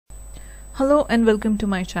Hello and welcome to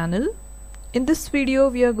my channel. In this video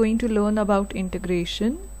we are going to learn about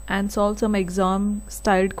integration and solve some exam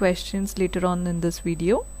styled questions later on in this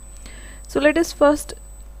video. So let us first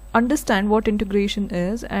understand what integration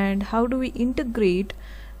is and how do we integrate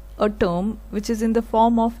a term which is in the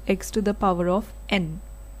form of x to the power of n.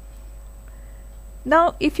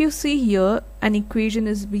 Now if you see here, an equation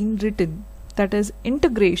is being written, that is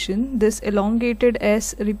integration. This elongated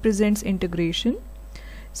s represents integration.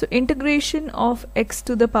 So integration of x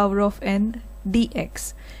to the power of n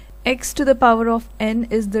dx. X to the power of n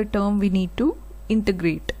is the term we need to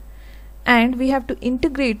integrate, and we have to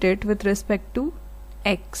integrate it with respect to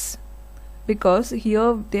x because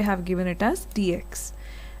here they have given it as dx.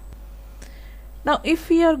 Now if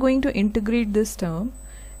we are going to integrate this term,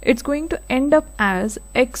 it's going to end up as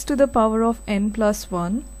x to the power of n plus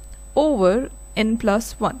 1 over n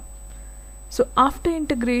plus 1. So after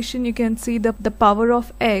integration you can see that the power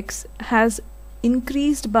of x has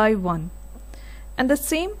increased by 1, and the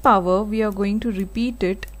same power we are going to repeat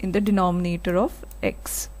it in the denominator of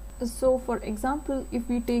x. So for example, if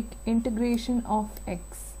we take integration of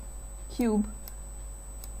x cube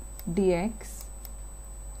dx,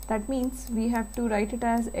 that means we have to write it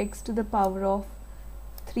as x to the power of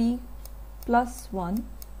 3 plus 1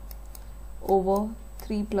 over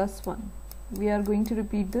 3 plus 1. We are going to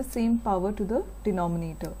repeat the same power to the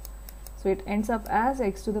denominator. So it ends up as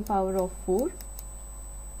x to the power of 4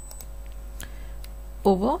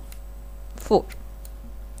 over 4.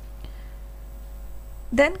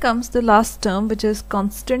 Then comes the last term, which is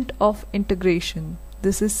constant of integration.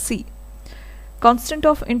 This is c. Constant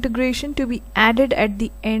of integration to be added at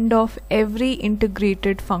the end of every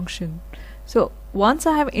integrated function. So once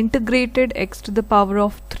I have integrated x to the power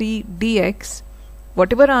of 3 dx,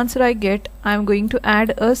 whatever answer I get, I am going to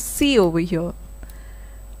add a c over here.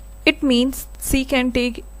 It means c can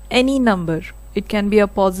take any number. It can be a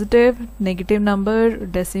positive, negative number,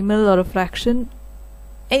 decimal or a fraction.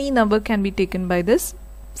 Any number can be taken by this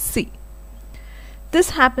c.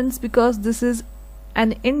 This happens because this is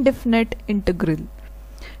an indefinite integral.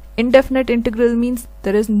 Indefinite integral means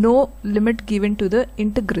there is no limit given to the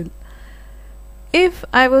integral. If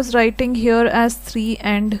I was writing here as 3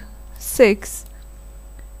 and 6,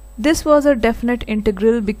 this was a definite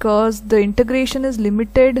integral because the integration is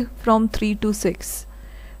limited from 3 to 6.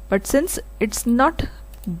 But since it's not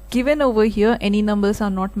given over here, any numbers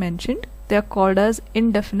are not mentioned, they are called as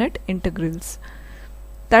indefinite integrals.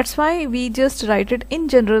 That's why we just write it in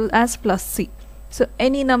general as plus c. So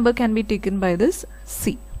any number can be taken by this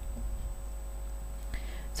c.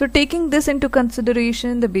 So taking this into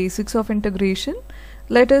consideration, the basics of integration,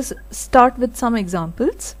 let us start with some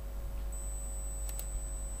examples.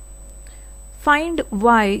 Find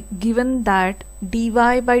y given that dy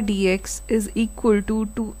by dx is equal to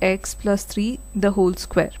 2x plus 3 the whole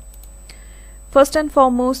square. First and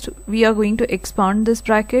foremost, we are going to expand this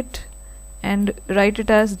bracket and write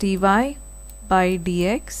it as dy by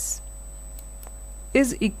dx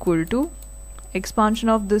is equal to, expansion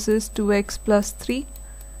of this is 2x plus 3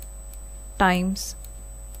 times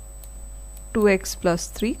 2x plus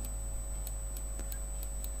 3.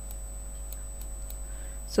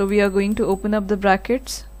 So we are going to open up the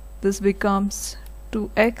brackets. This becomes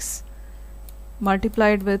 2x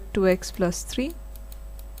multiplied with 2x plus 3,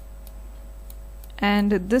 and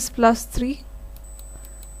this plus 3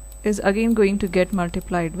 is again going to get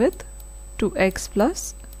multiplied with 2x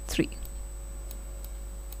plus 3.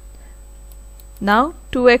 Now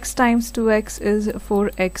 2x times 2x is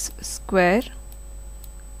 4x square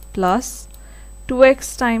plus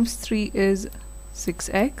 2x times 3 is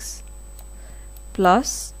 6x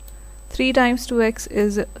plus 3 times 2x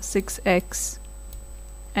is 6x,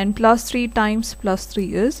 and plus 3 times plus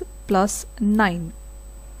 3 is plus 9.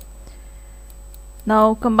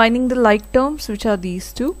 Now combining the like terms, which are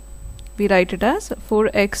these two, we write it as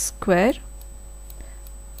 4x square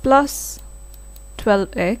plus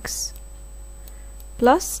 12x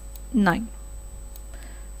plus 9.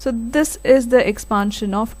 So this is the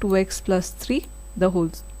expansion of 2x plus 3 the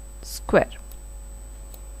whole square.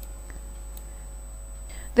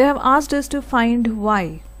 They have asked us to find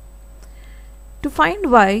y. To find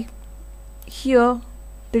y, here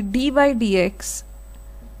the d by dx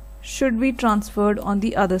should be transferred on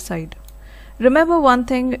the other side. Remember one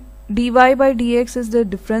thing, dy by dx is the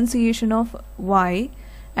differentiation of y,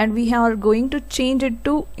 and we are going to change it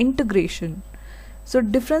to integration. So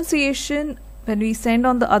differentiation, when we send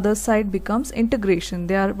on the other side, becomes integration.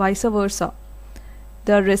 They are vice versa.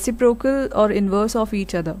 They are reciprocal or inverse of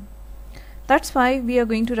each other. That's why we are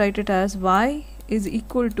going to write it as y is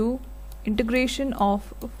equal to integration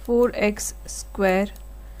of 4x square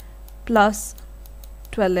plus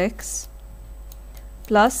 12x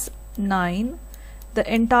plus 9,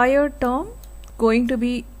 the entire term going to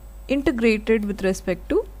be integrated with respect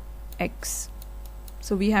to x.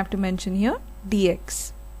 So we have to mention here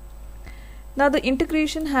dx. Now the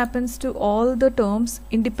integration happens to all the terms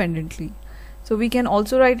independently. So we can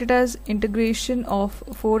also write it as integration of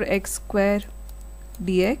 4x square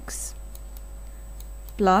dx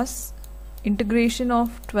plus integration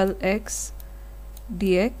of 12x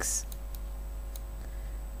dx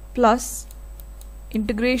plus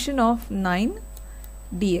integration of 9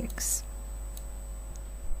 dx.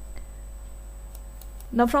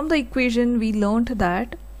 Now from the equation we learnt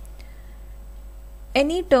that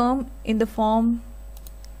any term in the form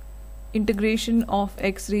integration of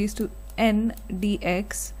x raised to n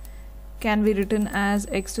dx can be written as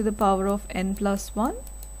x to the power of n plus 1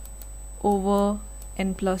 over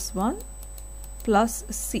n plus 1 plus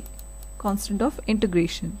c, constant of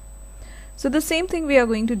integration. So the same thing we are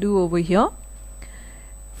going to do over here.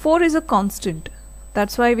 4 is a constant,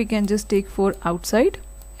 that's why we can just take 4 outside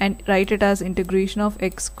and write it as integration of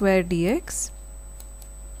x square dx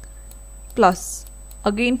plus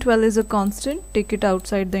again 12 is a constant, take it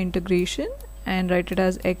outside the integration and write it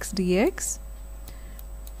as x dx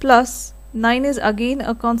plus 9 is again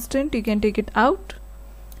a constant, you can take it out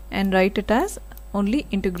and write it as only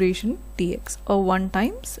integration dx or 1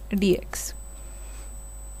 times dx.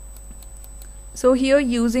 So here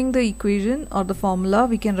using the equation or the formula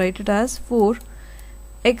we can write it as 4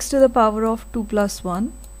 x to the power of 2 plus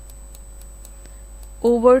 1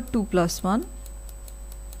 over 2 plus 1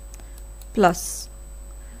 plus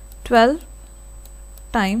 12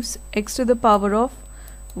 times x to the power of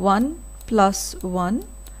 1 plus 1,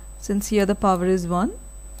 since here the power is 1,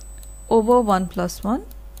 over 1 plus 1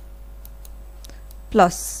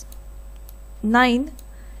 plus 9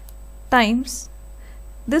 times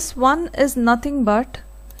this 1 is nothing but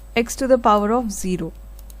x to the power of 0,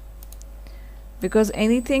 because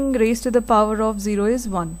anything raised to the power of 0 is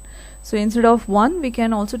 1. So instead of 1 we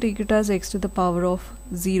can also take it as x to the power of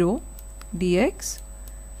 0 dx.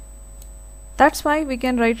 That's why we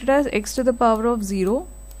can write it as x to the power of 0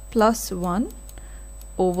 plus 1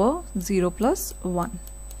 over 0 plus 1.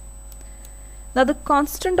 Now the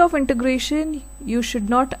constant of integration you should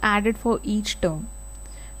not add it for each term.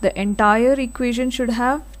 The entire equation should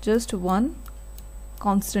have just one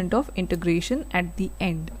constant of integration at the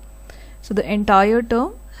end. So the entire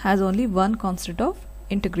term has only one constant of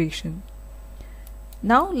integration.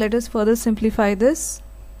 Now let us further simplify this.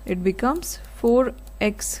 It becomes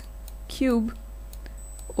 4x cube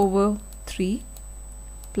over 3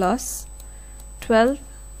 plus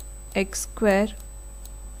 12x square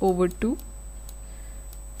over 2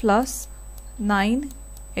 plus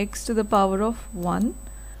 9x to the power of 1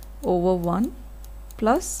 over 1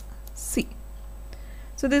 plus c.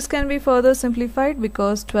 So this can be further simplified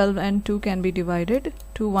because 12 and 2 can be divided.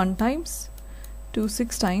 2 1 times, 2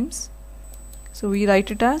 6 times. So we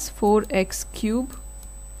write it as 4x cube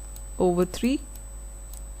over 3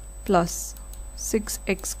 plus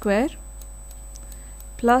 6x square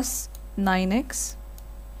plus 9x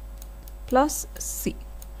plus c.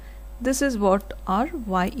 This is what our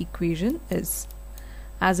y equation is,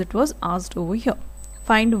 as it was asked over here.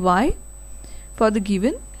 Find y for the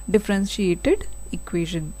given differentiated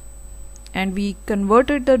equation, and we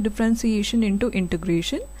converted the differentiation into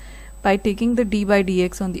integration by taking the d by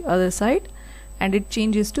dx on the other side, and it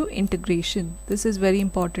changes to integration. This is very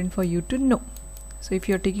important for you to know. So if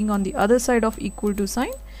you are taking on the other side of equal to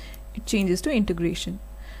sign, it changes to integration.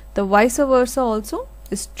 The vice versa also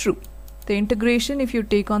is true. The integration, if you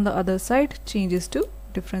take on the other side, changes to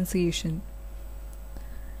differentiation.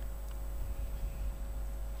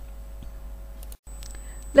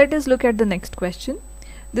 Let us look at the next question.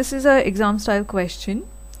 This is an exam style question,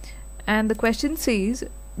 and the question says,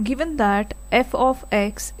 given that f of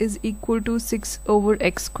x is equal to 6 over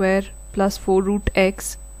x square plus 4 root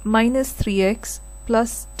x minus 3x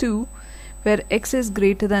plus 2, where x is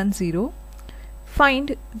greater than 0,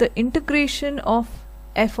 find the integration of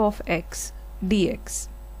f of x dx.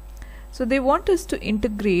 So they want us to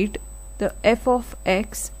integrate the f of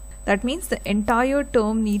x. That means the entire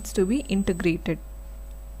term needs to be integrated.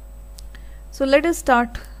 So let us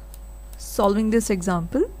start solving this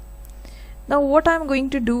example. Now what I'm going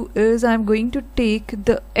to do is I'm going to take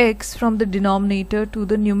the x from the denominator to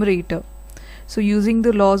the numerator. So using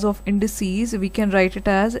the laws of indices, we can write it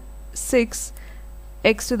as 6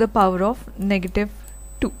 x to the power of negative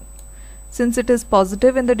 2. Since it is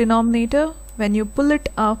positive in the denominator, when you pull it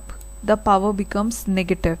up, the power becomes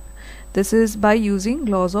negative. This is by using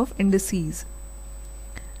laws of indices.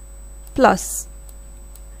 Plus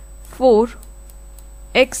 4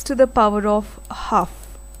 x to the power of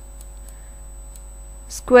half.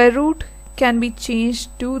 Square root can be changed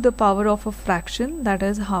to the power of a fraction, that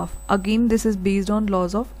is half. Again, this is based on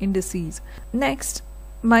laws of indices. Next,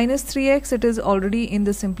 minus 3x, it is already in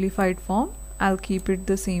the simplified form. I'll keep it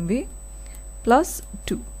the same way, plus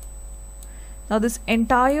 2. Now this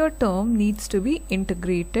entire term needs to be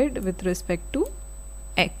integrated with respect to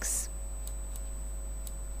x.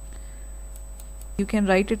 You can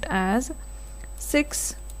write it as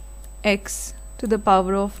 6x to the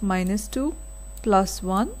power of minus 2 plus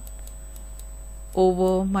 1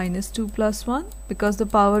 over minus 2 plus 1, because the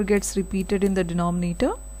power gets repeated in the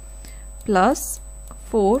denominator, plus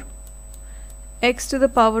 4 x to the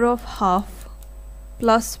power of half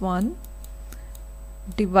plus 1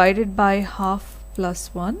 divided by half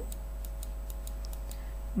plus 1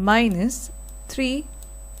 minus 3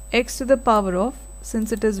 x to the power of,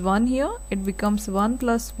 since it is 1 here, it becomes 1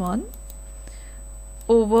 plus 1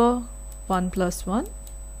 over 1 plus 1,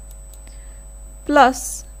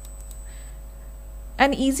 plus,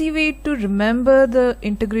 an easy way to remember the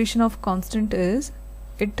integration of constant is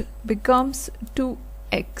it becomes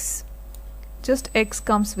 2x. Just x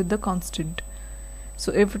comes with the constant.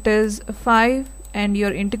 So if it is 5 and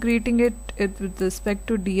you're integrating it with respect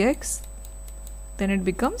to dx, then it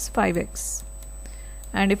becomes 5x.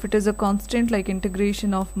 And if it is a constant like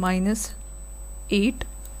integration of minus 8,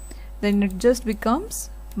 then it just becomes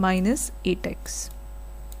minus 8x.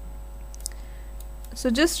 So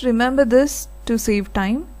just remember this to save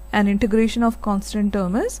time. An integration of constant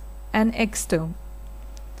term is an x term.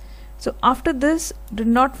 So after this, do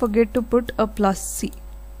not forget to put a plus c.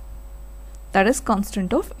 That is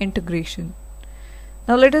constant of integration.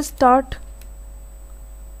 Now let us start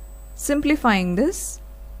simplifying this.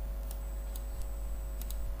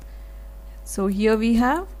 So here we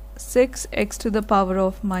have 6x to the power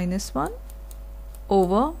of minus 1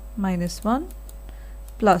 over minus 1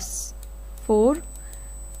 plus 4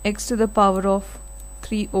 x to the power of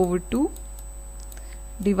 3 over 2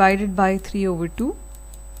 divided by 3 over 2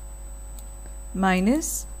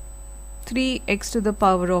 minus 3x to the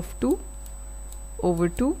power of 2 over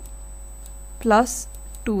 2 plus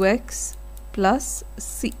 2x plus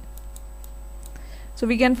c. So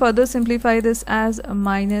we can further simplify this as a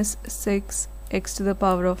minus 6x to the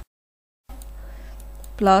power of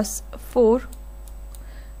plus 4.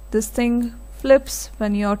 This thing flips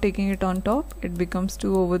when you are taking it on top. It becomes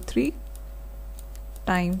 2 over 3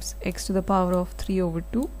 times x to the power of 3 over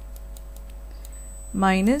 2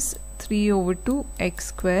 minus 3 over 2 x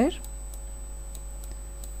square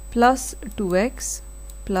plus 2x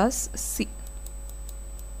plus c.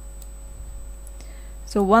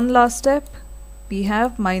 So one last step, we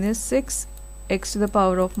have minus 6 x to the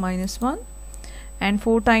power of minus 1 and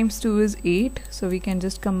 4 times 2 is 8, so we can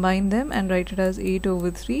just combine them and write it as 8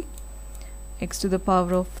 over 3 x to the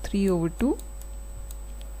power of 3 over 2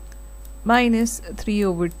 minus 3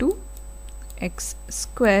 over 2 x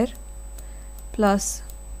square plus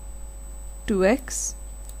 2x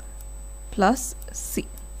plus c.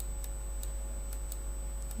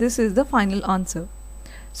 This is the final answer.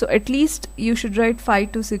 So at least you should write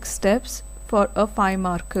 5 to 6 steps for a 5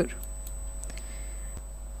 marker.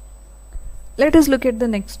 Let us look at the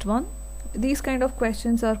next one. These kind of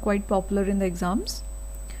questions are quite popular in the exams.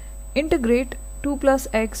 Integrate 2 plus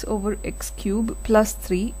x over x cube plus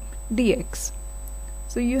 3 dx.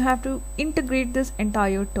 So you have to integrate this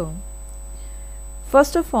entire term.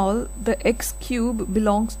 First of all, the x cube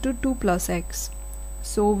belongs to 2 plus x.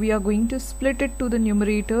 So we are going to split it to the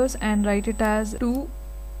numerators and write it as 2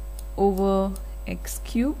 over x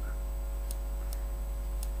cube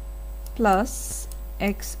plus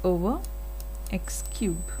x over x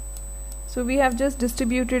cube. So we have just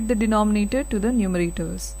distributed the denominator to the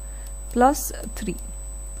numerators, plus 3.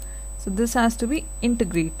 So this has to be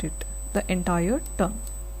integrated, the entire term,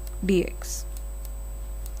 dx.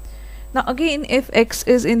 Now again, if x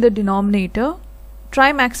is in the denominator,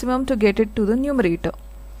 try maximum to get it to the numerator.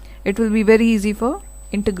 It will be very easy for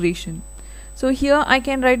integration. So here I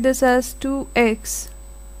can write this as 2x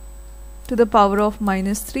to the power of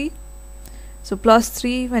minus 3. So plus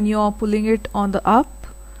 3, when you are pulling it on the up,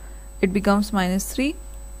 it becomes minus 3,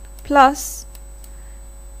 plus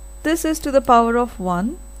this is to the power of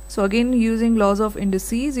 1. So again, using laws of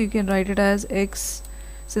indices, you can write it as x,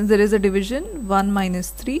 since there is a division, 1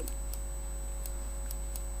 minus 3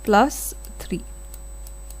 plus 3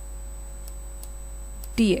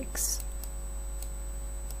 dx.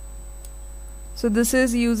 So this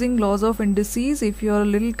is using laws of indices. If you are a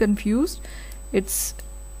little confused, it's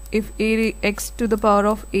if x to the power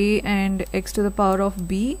of a and x to the power of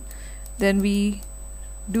b, then we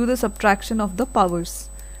do the subtraction of the powers.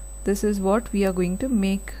 This is what we are going to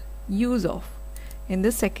make use of in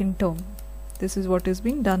the second term. This is what is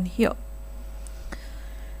being done here.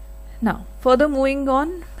 Now further moving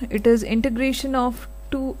on, it is integration of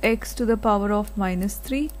 2x to the power of minus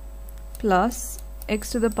 3 plus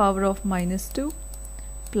x to the power of minus 2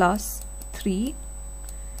 plus 3,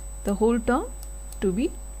 the whole term to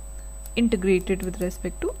be integrated with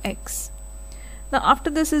respect to x. Now after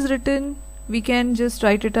this is written, we can just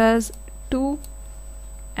write it as 2,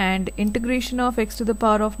 and integration of x to the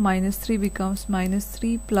power of minus 3 becomes minus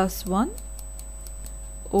 3 plus 1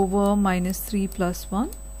 over minus 3 plus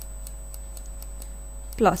 1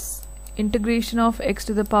 plus integration of x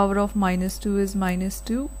to the power of minus 2 is minus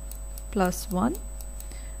 2 plus 1,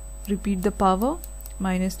 repeat the power,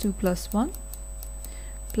 minus 2 plus 1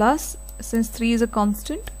 plus, since 3 is a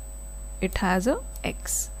constant, it has a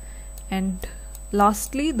x, and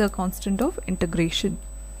lastly the constant of integration.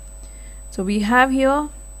 So we have here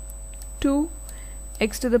 2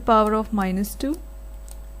 x to the power of minus 2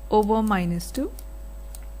 over minus 2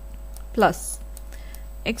 plus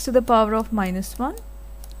x to the power of minus 1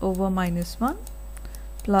 over minus 1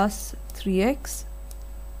 plus 3x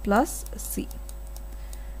plus c.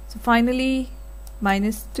 So finally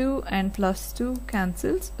minus 2 and plus 2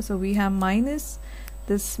 cancels, so we have minus,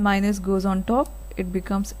 this minus goes on top, it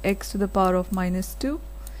becomes x to the power of minus 2,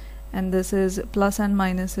 and this is plus and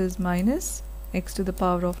minus is minus, x to the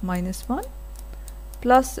power of minus 1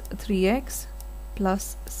 plus 3x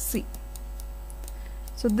plus c.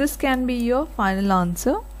 So this can be your final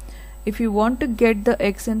answer. If you want to get the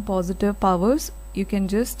x in positive powers, you can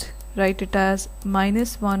just write it as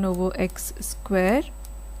minus 1 over x square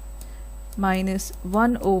minus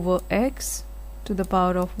 1 over x to the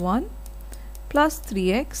power of 1 plus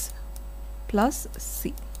 3x plus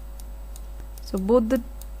c. So both the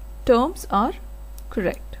terms are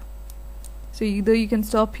correct. So either you can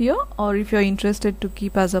stop here, or if you are interested to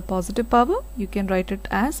keep as a positive power, you can write it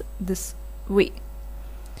as this way.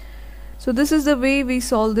 So this is the way we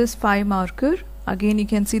solve this 5 marker. Again, you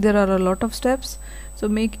can see there are a lot of steps, so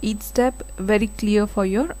make each step very clear for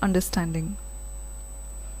your understanding.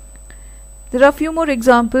 There are a few more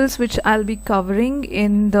examples which I'll be covering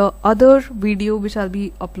in the other video which I'll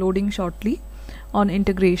be uploading shortly on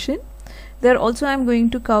integration. There also I'm going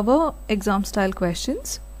to cover exam style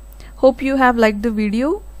questions. Hope you have liked the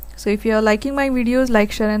video. So if you are liking my videos,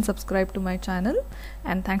 like, share and subscribe to my channel,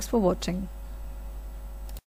 and thanks for watching.